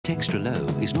extra low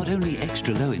is not only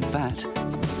extra low in fat,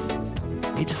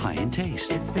 it's high in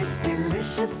taste. If it's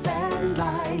delicious and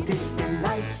light, it's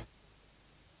delight.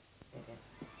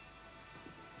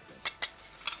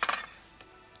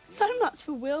 So much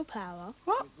for willpower.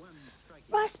 What?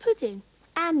 Rice pudding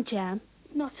and jam.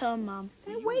 It's not on, Mum.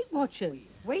 They're Weight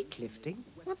Watchers. Weightlifting?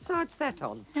 What side's that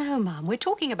on? No, Mum, we're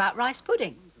talking about rice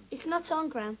pudding. It's not on,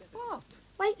 Gran. What?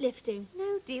 Weightlifting.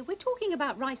 No, dear, we're talking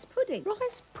about rice pudding.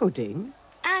 Rice pudding?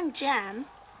 And jam.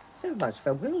 So much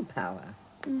for willpower.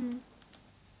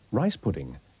 Rice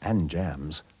pudding and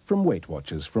jams from Weight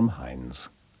Watchers from Heinz.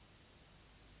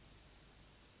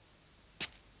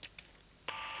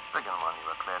 Begin 1, you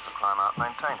are cleared for climb out.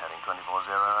 Maintain heading 24-0,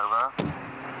 over.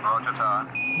 Roger, tower.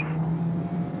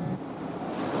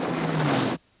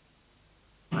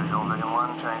 Visual, Begin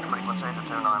 1, change frequency to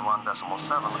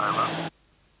 291.7, over.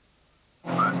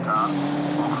 First tower,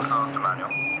 all controls to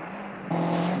manual.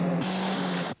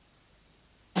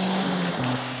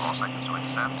 4 seconds to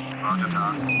intercept. Roger,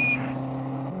 tower.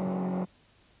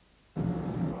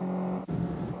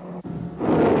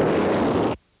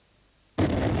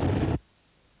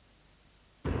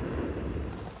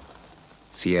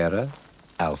 Sierra,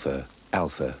 Alpha,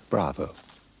 Alpha, Bravo,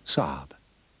 Saab.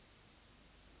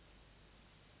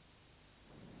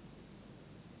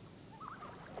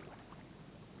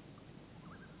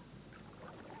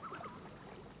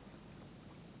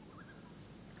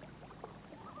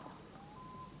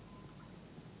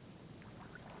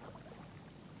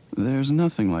 There's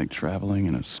nothing like traveling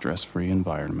in a stress-free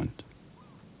environment.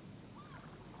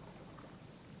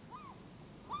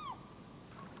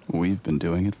 We've been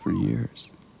doing it for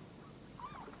years.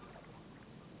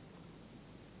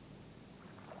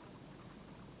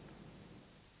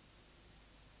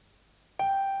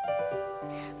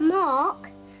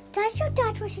 Mark, does your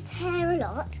dad wash his hair a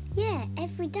lot? Yeah,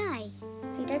 every day.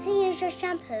 And does he use your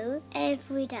shampoo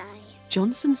every day?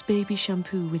 Johnson's Baby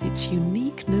Shampoo with its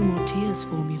unique No More Tears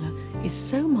formula is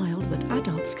so mild that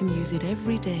adults can use it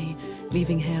every day,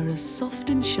 leaving hair as soft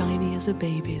and shiny as a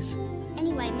baby's.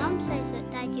 Anyway, Mum says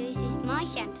that Dad uses my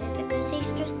shampoo because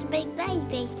he's just a big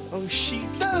baby. Oh, she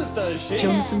does she?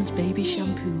 Johnson's Baby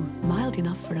Shampoo, mild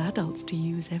enough for adults to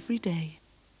use every day.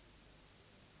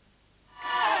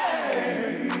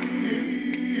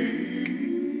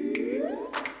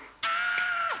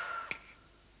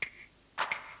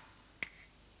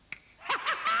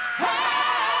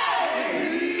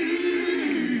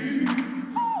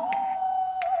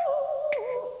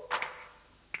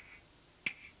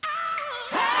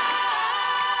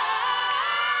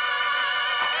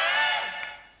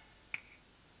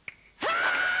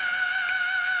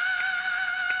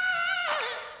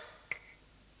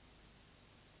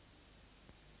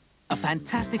 A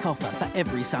fantastic offer for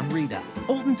every Sun reader.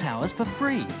 Alton Towers for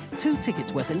free. 2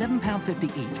 tickets worth £11.50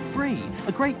 each, free.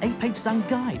 A great 8-page Sun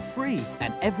guide, free.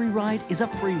 And every ride is a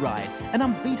free ride. An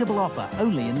unbeatable offer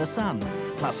only in the Sun.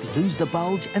 Plus, lose the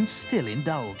bulge and still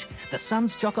indulge. The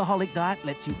Sun's Chocoholic diet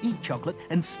lets you eat chocolate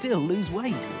and still lose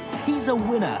weight. He's a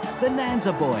winner,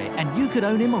 Bonanza Boy, and you could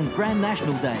own him on Grand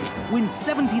National Day. Win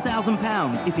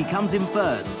 £70,000 if he comes in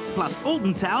first. Plus,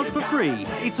 Alton Towers for free.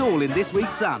 It's all in this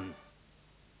week's Sun.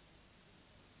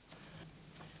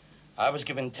 I was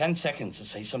given 10 seconds to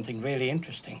say something really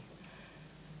interesting.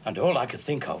 And all I could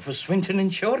think of was Swinton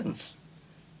Insurance.